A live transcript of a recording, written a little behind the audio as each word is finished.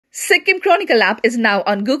Sikkim Chronicle app is now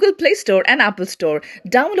on Google Play Store and Apple Store.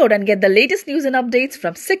 Download and get the latest news and updates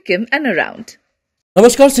from Sikkim and around.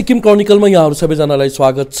 नमस्कार, सिक्किम क्रोनिकलमा यहाँहरु सबैजनालाई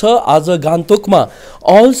स्वागत छ। आज गान्तोकमा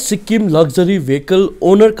all Sikkim luxury vehicle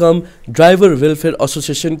owner कम driver welfare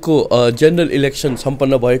एसोसिएसनको general election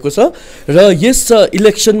सम्पन्न भएको छ र यस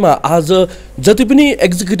इलेक्सनमा आज जति पनि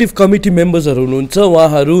एक्जिक्युटिभ कमिटी मेम्बर्सहरु हुनुहुन्छ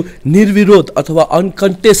उहाँहरु निर्विरोध अथवा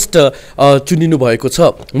अनकन्टेस्ट चुनिनु भएको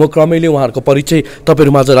छ। म क्रमैले उहाँहरुको परिचय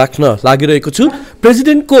तपाईहरुमाझ राख्न लागिरहेको छु।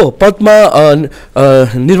 प्रेसिडेन्टको पदमा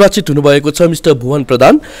निर्वाचित हुनुभएको छ मिस्टर भुवन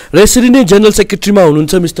प्रधान र यसरी नै जनरल सेक्रेटरीमा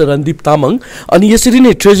हुनुहुन्छ मिस्टर रणदीप तामाङ अनि यसरी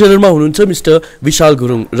नै ट्रेजररमा हुनुहुन्छ मिस्टर विशाल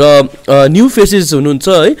गुरुङ र न्यू फेसेस हुनुहुन्छ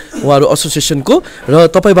है उहाँहरु एसोसिएसनको। र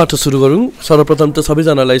तपाईबाट सुरु गरौँ। सर्वप्रथम त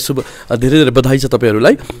सबैजनालाई धेरै धेरै बधाई छ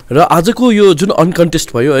तपाईहरुलाई। र आजको यो जुन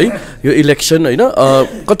अनकन्टेस्ट भयो है यो इलेक्सन हैन,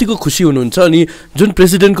 कतिको खुसी हुनुहुन्छ अनि जुन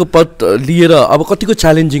प्रेसिडेन्टको पद लिएर अब कतिको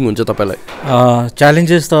च्यालेन्जिङ हुन्छ तपाईलाई?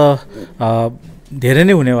 च्यालेन्जेस त धेरै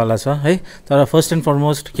नै हुनेवाला छ है, तर फर्स्ट एन्ड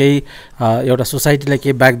फरमोस्ट केही एउटा सोसाइटीलाई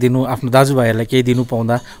केही ब्याक दिनु, आफ्नो दाजुभाइहरूलाई केही दिनु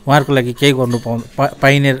पाउँदा, उहाँहरूको लागि केही गर्नु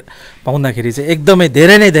पाउँदाखेरि चाहिँ एकदमै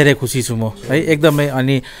धेरै खुसी छु म है एकदमै।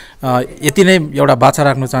 अनि यति नै एउटा बाछा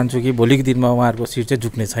राख्न चाहन्छु कि भोलिको दिनमा उहाँहरूको सिट चाहिँ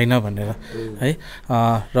झुक्ने छैन भनेर है।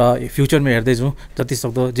 र फ्युचरमा हेर्दै जाउँ, जति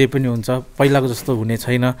सक्दो जे पनि हुन्छ पहिलाको जस्तो हुने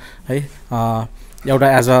छैन है। एउटा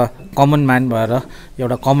एज अ कमन म्यान भएर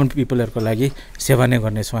एउटा कमन पिपलहरूको लागि सेवा नै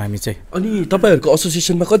गर्नेछौँ हामी चाहिँ। अनि तपाईहरुको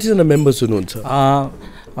एसोसिएसनमा कतिजना मेम्बर्स हुनुहुन्छ?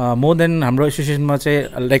 मोर देन हाम्रो एसोसिएसनमा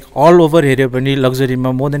चाहिँ लाइक अल ओभर हेऱ्यो भने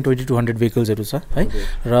लग्जरीमा मोर देन 2200 भेहिकल्सहरू छ है।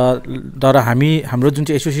 र तर हाम्रो जुन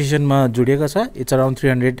चाहिँ एसोसिएसनमा जोडिएको छ इट्स अराउन्ड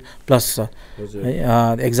 300 प्लस छ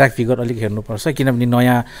है। एक्ज्याक्ट फिगर अलिक हेर्नुपर्छ किनभने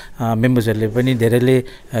नयाँ मेम्बर्सहरूले पनि धेरैले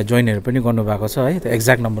जोइनहरू पनि गर्नुभएको छ है।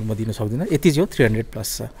 एक्ज्याक्ट नम्बर म दिन सक्दिनँ, यति चाहिँ हो 300 प्लस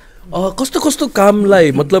छ। कस्तो कस्तो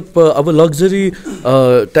कामलाई मतलब अब लग्जरी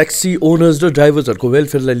ट्याक्सी ओनर्स र ड्राइभर्सहरूको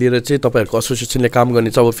वेलफेयरलाई लिएर चाहिँ तपाईहरुको एसोसिएसनले काम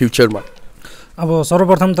गर्नेछ अब फ्युचरमा? अब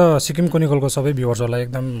सर्वप्रथम त सिक्किम क्रोनिकलको सबै भ्युअर्सहरूलाई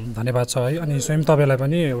एकदम धन्यवाद छ है। अनि स्वयं तपाईँलाई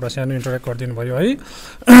पनि एउटा सानो इन्टरेक्ट गरिदिनु भयो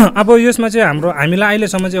है। अब यसमा चाहिँ हामीलाई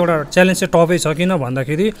अहिलेसम्म चाहिँ एउटा च्यालेन्ज चाहिँ टपै छ। किन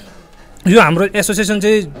भन्दाखेरि यो हाम्रो एसोसिएसन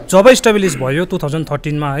चाहिँ जब इस्टाब्लिस भयो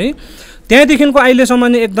 2013 मा है, त्यहाँदेखिको अहिलेसम्म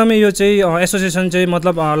नै एकदमै यो चाहिँ एसोसिएसन चाहिँ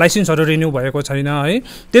मतलब लाइसेन्सहरू रिन्यू भएको छैन है।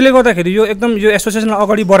 त्यसले गर्दाखेरि यो एकदम यो एसोसिएसनलाई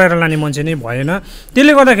अगाडि बढाएर लाने मान्छे नै भएन।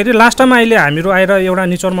 त्यसले गर्दाखेरि लास्ट टाइममा अहिले हामीहरू आएर एउटा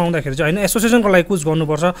निचोरमा आउँदाखेरि चाहिँ होइन एसोसिएसनको लागि कुछ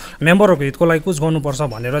गर्नुपर्छ, मेम्बरहरूको हितको लागि कुछ गर्नुपर्छ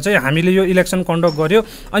भनेर चाहिँ हामीले यो इलेक्सन कन्डक्ट गर्यो।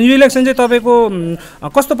 अनि यो इलेक्सन चाहिँ तपाईँको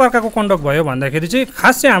कस्तो प्रकारको कन्डक्ट भयो भन्दाखेरि चाहिँ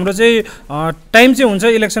खास चाहिँ हाम्रो चाहिँ टाइम चाहिँ हुन्छ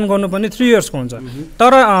इलेक्सन गर्नुपर्ने 3 इयर्सको हुन्छ,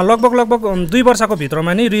 तर लगभग 2 वर्षको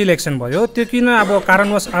भित्रमा नै रिइलेक्सन भयो। त्यो किन अब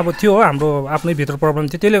कारणवश अब थियो हाम्रो आफ्नै भित्र प्रब्लम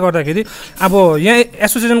थियो। त्यसले गर्दाखेरि अब यहाँ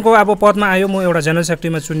एसोसिएसनको अब पदमा आयो, म एउटा जेनरल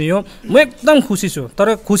सेक्रेटरीमा चुनियो, म एकदम खुसी छु।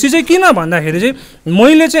 तर खुसी चाहिँ किन भन्दाखेरि चाहिँ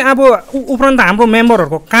मैले चाहिँ अब उपरान्त हाम्रो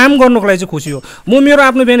मेम्बरहरूको काम गर्नुको लागि चाहिँ खुसी हो। म मेरो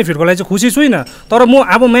आफ्नो बेनिफिटको लागि चाहिँ खुसी छुइनँ, तर म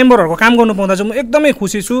अब मेम्बरहरूको काम गर्नु पाउँदा चाहिँ म एकदमै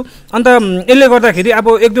खुसी छु। अन्त यसले गर्दाखेरि अब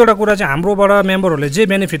 1-2वटा कुरा चाहिँ हाम्रोबाट मेम्बरहरूले जे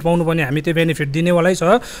बेनिफिट पाउनुपर्ने हामी त्यो बेनिफिट दिनेवालै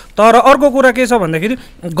छ। तर अर्को कुरा के छ भन्दाखेरि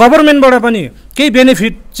गभर्नमेन्टबाट पनि केही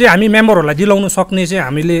बेनिफिट चाहिँ हामी मेम्बरहरूलाई दिलाउन सक्ने चाहिँ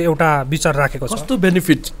हामीले एउटा विचार राखेको छ। कस्तो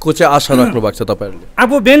बेनिफिटको चाहिँ आशा राख्नु भएको छ तपाईहरुले?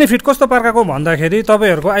 अब बेनिफिट कस्तो प्रकारको भन्दाखेरि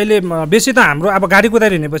तपाईहरुको अहिले बेसी त हाम्रो अब गाडी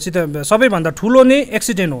कुदाइरहनेपछि त सबैभन्दा ठुलो नै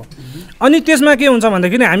एक्सिडेन्ट हो। अनि त्यसमा के हुन्छ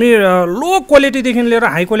भन्दाखेरि हामी लो क्वालिटीदेखि लिएर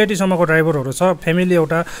हाई क्वालिटीसम्मको ड्राइभरहरू छ, फ्यामिली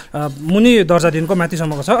एउटा मुनि दर्जादेखिको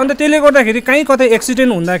माथिसम्मको छ। अन्त त्यसले गर्दाखेरि कहीँ कतै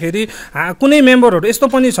एक्सिडेन्ट हुँदाखेरि कुनै मेम्बरहरू यस्तो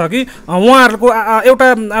पनि छ कि उहाँहरूको एउटा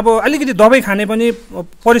अब अलिकति दबाई खाने पनि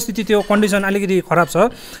परिस्थिति, त्यो कन्डिसन अलिकति खराब छ।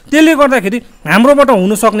 त्यसले गर्दाखेरि हाम्रोबाट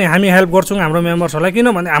हुनसक्ने हामी हेल्प गर्छौँ हाम्रो मेम्बर्सहरूलाई।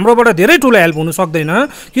 किनभने हाम्रोबाट धेरै ठुलो हेल्प हुन सक्दैन,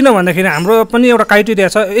 किन भन्दाखेरि हाम्रो पनि एउटा क्राइटेरिया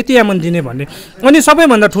छ यति एमाउन्ट दिने भन्ने। अनि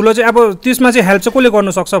सबैभन्दा ठुलो चाहिँ अब त्यसमा चाहिँ हेल्प चाहिँ कसले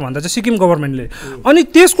गर्न सक्छ भन्दा चाहिँ सिक्किम गभर्नमेन्टले। अनि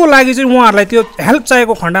त्यसको लागि चाहिँ उहाँहरूलाई त्यो हेल्प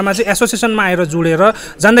चाहिएको खण्डमा चाहिँ एसोसिएसनमा आएर जोडेर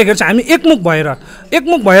जाँदाखेरि चाहिँ हामी एकमुख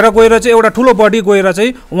भएर गएर चाहिँ एउटा ठुलो बडी गएर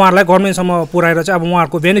चाहिँ उहाँहरूलाई गभर्नमेन्टसम्म पुऱ्याएर चाहिँ अब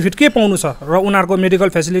उहाँहरूको बेनिफिट के पाउनु छ र उनीहरूको मेडिकल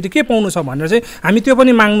फेसिलिटी के पाउनु छ भनेर चाहिँ हामी त्यो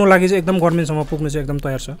पनि माग्नु लागि चाहिँ एकदम गभर्नमेन्टसम्म पुग्नु चाहिँ एकदम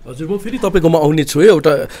तयार छ। हजुर, म फेरि तपाईँकोमा आउने छु है।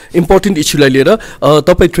 एउटा इम्पोर्टेन्ट इस्युलाई लिएर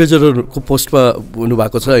तपाईँ ट्रेजररको पोस्टमा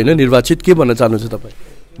हुनुभएको छ होइन निर्वाचित, के भन्न चाहनुहुन्छ तपाईँ?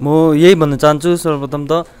 म यही भन्न चाहन्छु, सर्वप्रथम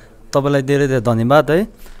त तपाईँलाई धेरै धन्यवाद है।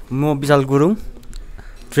 म विशाल गुरुङ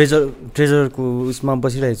ट्रेजरको उसमा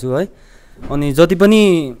बसिरहेको छु है। अनि जति पनि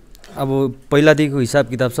अब पहिलादेखिको हिसाब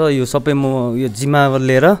किताब छ यो सबै म यो जिम्मा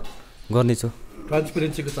लिएर गर्नेछु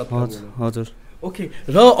ट्रान्सपेरेन्सीको साथ। हजुर, ओके।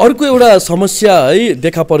 र अर्को एउटा समस्या है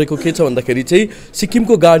देखा परेको के छ भन्दाखेरि चाहिँ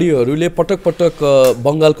सिक्किमको गाडीहरूले पटक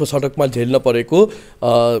बङ्गालको सडकमा झेल्न परेको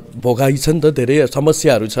भोगाई छ नि त, धेरै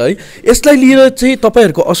समस्याहरू छ है। यसलाई लिएर चाहिँ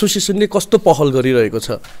तपाईहरुको एसोसिएसनले कस्तो पहल गरिरहेको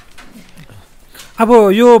छ? अब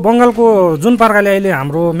यो बङ्गालको जुन प्रकारले अहिले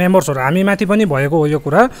हाम्रो मेम्बर्सहरू हामी माथि पनि भएको हो यो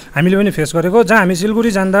कुरा हामीले पनि फेस गरेको जहाँ हामी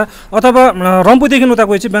सिलगढी जाँदा अथवा रम्फूदेखि उता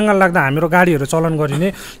गएपछि बेङ्गाल लाग्दा हाम्रो गाडीहरू चलन गरिने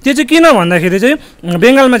त्यो चाहिँ किन भन्दाखेरि चाहिँ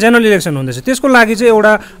बेङ्गालमा जेनरल इलेक्सन हुँदैछ त्यसको लागि चाहिँ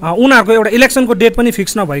एउटा उनीहरूको एउटा इलेक्सनको डेट पनि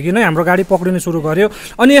फिक्स नभइकन हाम्रो गाडी पक्रिनु सुरु गर्यो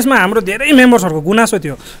अनि यसमा हाम्रो धेरै मेम्बर्सहरूको गुनासो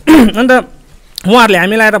थियो अन्त उहाँहरूले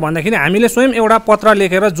हामीलाई आएर भन्दाखेरि हामीले स्वयं एउटा पत्र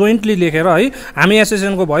लेखेर जोइन्टली लेखेर है हामी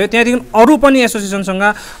एसोसिएसनको भयो त्यहाँदेखि अरू पनि एसोसिएसनसँग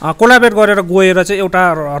कोलाबरेट गरेर गएर चाहिँ एउटा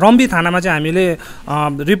रम्बी थानामा चाहिँ हामीले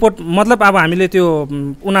रिपोर्ट मतलब अब हामीले त्यो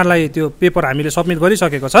उनीहरूलाई त्यो पेपर हामीले सब्मिट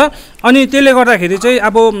गरिसकेको छ अनि त्यसले गर्दाखेरि चाहिँ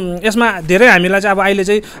अब यसमा धेरै हामीलाई चाहिँ अब अहिले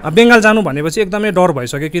चाहिँ बेङ्गाल जानु भनेपछि एकदमै डर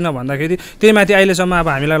भइसक्यो किन भन्दाखेरि त्यही माथि अहिलेसम्म अब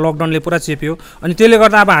हामीलाई लकडाउनले पुरा चेप्यो अनि त्यसले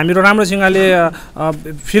गर्दा अब हामीहरू राम्रोसँगले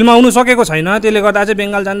फिल्डमा आउनु सकेको छैन त्यसले गर्दा चाहिँ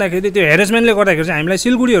बेङ्गाल जाँदाखेरि त्यो हेरेसमेन्टले गर्दा चाहिँ हामीलाई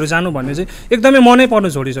सिलगढीहरू जानु भन्ने चाहिँ एकदमै मनै पर्नु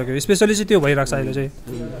छोडिसक्यो स्पेसली चाहिँ त्यो भइरहेको छ अहिले चाहिँ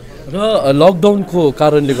र लकडाउनको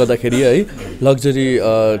कारणले गर्दाखेरि है लग्जरी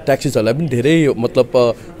ट्याक्सीजहरूलाई पनि धेरै मतलब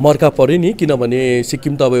मर्का पऱ्यो नि किनभने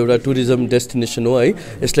सिक्किम त अब एउटा टुरिज्म डेस्टिनेसन हो है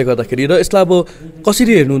यसले गर्दाखेरि र यसलाई अब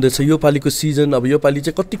कसरी हेर्नुहुँदैछ यो पालिको सिजन अब यो पालि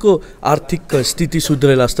चाहिँ कतिको आर्थिक स्थिति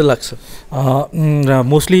सुध्रेला जस्तो लाग्छ र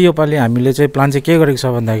मोस्टली यो पालि हामीले चाहिँ प्लान चाहिँ के गरेको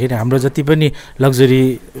छ भन्दाखेरि हाम्रो जति पनि लग्जरी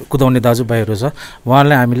कुदाउने दाजुभाइहरू छ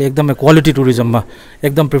उहाँहरूलाई हामीले एकदमै क्वालिटी टुरिज्ममा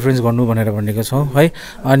एकदम प्रिफरेन्स गर्नु भनेर भनेको छौँ है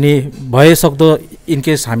अनि भएसक्दो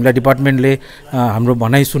इनकेस हामीलाई डिपार्टमेन्टले हाम्रो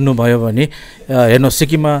भनाइ सुन्नुभयो भने हेर्नुहोस्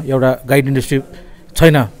सिक्किममा एउटा गाइड इन्डस्ट्री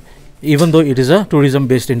छैन even though it is a tourism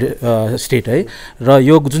based state है र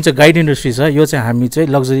यो जुन चाहिँ गाइड इन्डस्ट्री छ यो चाहिँ हामी चाहिँ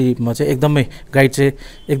लग्जरीमा चाहिँ एकदमै गाइड चाहिँ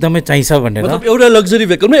एकदमै चाहिन्छ भनेर एउटा लग्जरी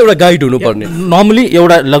भेहिकलमा एउटा गाइड हुनुपर्ने नर्मली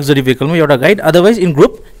एउटा लग्जरी भेहिकलमा एउटा गाइड अदरवाइज इन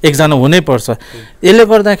ग्रुप एकजना हुनैपर्छ यसले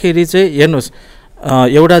गर्दाखेरि चाहिँ हेर्नुहोस्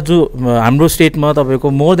एउटा जो हाम्रो स्टेटमा तपाईँको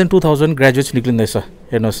मोर देन 2000 ग्रेजुएट्स निक्लिँदैछ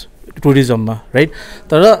हेर्नुहोस् टुरिज्ममा राइट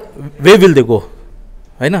तर वे विल दे गो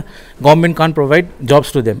होइन गभर्मेन्ट कान provide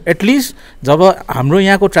jobs to them at least जब हाम्रो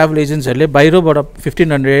यहाँको ट्राभल एजेन्ट्सहरूले बाहिरबाट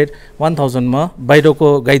 1500-1000मा बाहिरको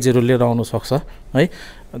गाइड्सहरू लिएर आउनु सक्छ है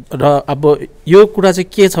र अब यो कुरा चाहिँ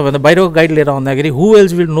के छ भन्दा बाहिरको गाइड लिएर आउँदाखेरि हु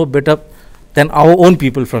else will know better than our own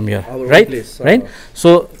people from here right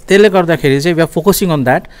so त्यसले गर्दाखेरि चाहिँ we are focusing on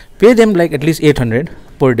that pay them like at least 800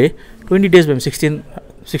 per day 20 days भयो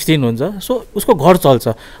 16 हुन्छ सो उसको घर चल्छ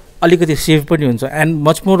अलिकति सेफ पनि हुन्छ एन्ड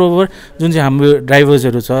मच मोर ओभर जुन चाहिँ हाम्रो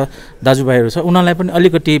ड्राइभर्सहरू छ दाजुभाइहरू छ उनीहरूलाई पनि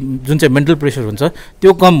अलिकति जुन चाहिँ मेन्टल प्रेसर हुन्छ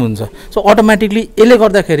त्यो कम हुन्छ सो अटोमेटिकली यसले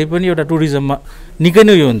गर्दाखेरि पनि एउटा टुरिज्ममा निकै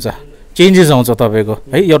नै यो हुन्छ चेन्जेस आउँछ तपाईँको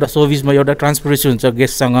है एउटा सर्भिसमा एउटा ट्रान्सपरेन्सी हुन्छ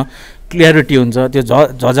गेस्टसँग क्लियरिटी हुन्छ त्यो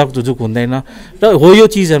झझक झुझुक हुँदैन र हो यो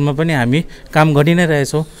चिजहरूमा पनि हामी काम गरि नै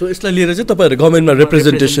रहेछौँ सो यसलाई लिएर चाहिँ तपाईँहरू गभर्मेन्टमा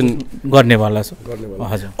रिप्रेजेन्टेसन गर्नेवाला छ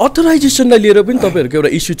हजुर अथराइजेसनलाई लिएर पनि तपाईँहरूको एउटा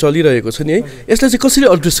इस्यु चलिरहेको छ नि है यसलाई चाहिँ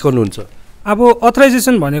कसरी एड्रेस गर्नुहुन्छ अब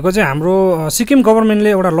अथराइजेसन भनेको चाहिँ हाम्रो सिक्किम गभर्मेन्टले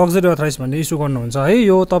एउटा लग्जरी अथराइज भन्ने इस्यु गर्नुहुन्छ है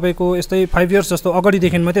यो तपाईँको यस्तै 5 इयर्स जस्तो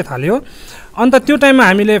अगाडिदेखि मात्रै थाल्यो अन्त त्यो टाइममा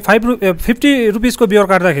हामीले 50 रुपिसको बियर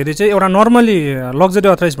काट्दाखेरि चाहिँ एउटा नर्मली लग्जरी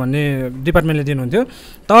अथराइज भन्ने डिपार्टमेन्टले दिनुहुन्थ्यो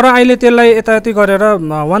तर अहिले त्यसलाई यतायति गरेर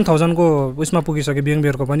 1000 को उसमा पुगिसक्यो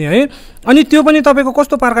बियरको पनि है अनि त्यो पनि तपाईँको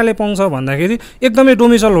कस्तो प्रकारले पाउँछ भन्दाखेरि एकदमै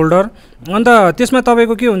डोमिसाइल होल्डर अन्त त्यसमा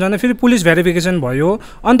तपाईँको के हुन्छ भने फेरि पुलिस भेरिफिकेसन भयो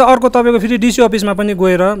अन्त अर्को तपाईँको फेरि डिसी अफिसमा पनि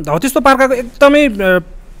गएर हो त्यस्तो प्रकारको एकदमै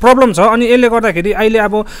प्रब्लम छ अनि यसले गर्दाखेरि अहिले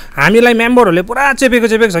अब हामीलाई मेम्बरहरूले पुरा चेपेको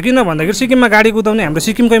छ किन भन्दाखेरि सिक्किममा गाडी कुदाउने हाम्रो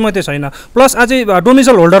सिक्किमकै मात्रै छैन प्लस अझै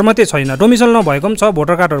डोमिसाइल होल्डर मात्रै छैन डोमिसाइल नभएको पनि छ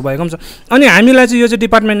भोटर कार्डहरू भएको पनि छ अनि हामीलाई चाहिँ यो चाहिँ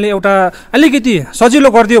डिपार्टमेन्टले एउटा अलिकति सजिलो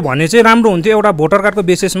गरिदियो भने चाहिँ राम्रो हुन्थ्यो एउटा भोटर कार्डको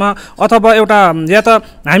बेसिसमा अथवा एउटा या त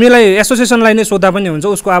हामीलाई एसोसिएसनलाई नै सोद्धा पनि हुन्छ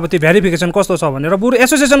उसको अब त्यो भेरिफिकेसन कस्तो छ भनेर बरु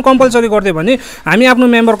एसोसिएसन कम्पलसरी गरिदियो भने हामी आफ्नो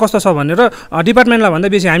मेम्बर कस्तो छ भनेर डिपार्टमेन्टलाई भन्दा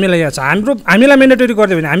बेसी हामीलाई याद छ हामीलाई मेन्डेटरी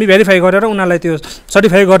गरिदियो भने हामी भेरिफाई गरेर उनीहरूलाई त्यो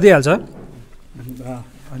सर्टिफाई गरिदिइहाल्छ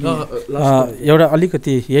एउटा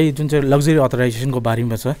अलिकति यही जुन चाहिँ लग्जरी अथराइजेसनको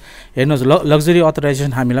बारेमा छ हेर्नुहोस् लग्जरी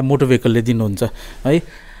अथराइजेसन हामीलाई मोटर भेहिकलले दिनुहुन्छ है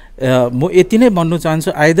म यति नै भन्नु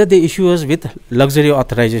चाहन्छु either the issues with luxury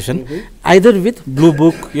authorization either with blue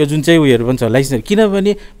book यो जुन चाहिँ उयोहरू पनि छ लाइसेन्स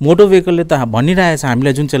किनभने मोटर भेहिकलले त भनिरहेछ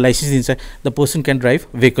हामीलाई जुन चाहिँ लाइसेन्स दिन्छ the person can drive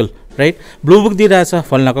vehicle right blue book दिइरहेछ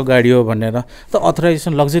फल्नाको गाडी हो भनेर त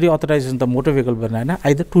अथराइजेसन लग्जरी अथराइजेसन त मोटर भेहिकल बनाएन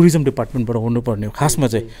आइदर टुरिज्म डिपार्टमेन्टबाट हुनुपर्ने हो खासमा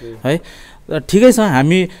चाहिँ है ठिकै छ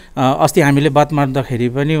हामी अस्ति हामीले बात मार्दाखेरि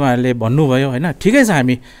पनि उहाँहरूले भन्नुभयो होइन ठिकै छ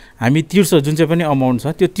हामी तिर्छौँ जुन चाहिँ पनि अमाउन्ट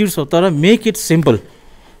छ त्यो तिर्छौँ तर मेक इट सिम्पल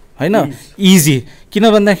होइन इजी किन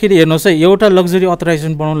भन्दाखेरि हेर्नुहोस् है एउटा लग्जरी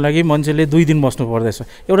अथराइजेसन बनाउनु लागि मान्छेले 2 दिन बस्नु पर्दैछ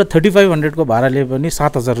एउटा 3500 को भाडाले पनि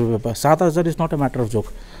 7000 रुपियाँ भयो 7000 is not a matter of joke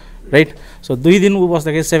right so 2 दिन ऊ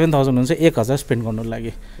बस्दाखेरि 7000 हुन्छ 1000 स्पेन्ड गर्नु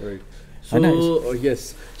लागि होइन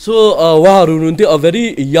यस सो उहाँहरू हुनुहुन्थ्यो a very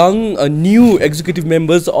young new executive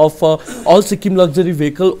members of all Sikkim luxury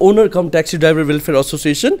vehicle owner com taxi driver welfare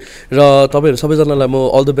association र तपाईँहरू सबैजनालाई म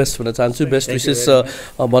अल द बेस्ट भन्न चाहन्छु बेस्ट विशेष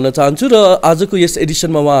भन्न चाहन्छु र आजको यस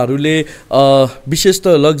एडिसनमा उहाँहरूले विशेष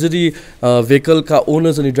त लग्जरी भेहिकलका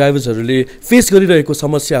ओनर्स अनि ड्राइभर्सहरूले फेस गरिरहेको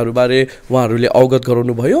समस्याहरूबारे उहाँहरूले अवगत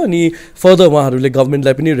गराउनु भयो अनि फर्दर उहाँहरूले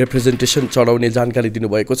गभर्मेन्टलाई पनि रिप्रेजेन्टेसन चढाउने जानकारी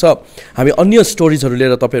दिनुभएको छ हामी अन्य स्टोरिजहरू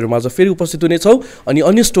लिएर तपाईँहरूमाझ फेरि उपस्थित हुनेछौँ अनि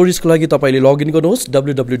अन्य स्टोरिजको लागि तपाईँले लगइन गर्नुहोस्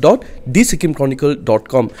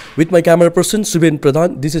www.thesikkim.com with my camera person Subhen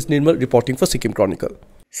Pradhan. This is Nirmal reporting for Sikkim Chronicle.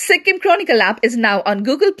 Sikkim Chronicle app is now on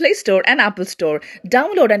Google Play Store and Apple Store.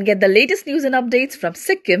 Download and get the latest news and updates from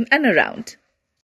Sikkim and around.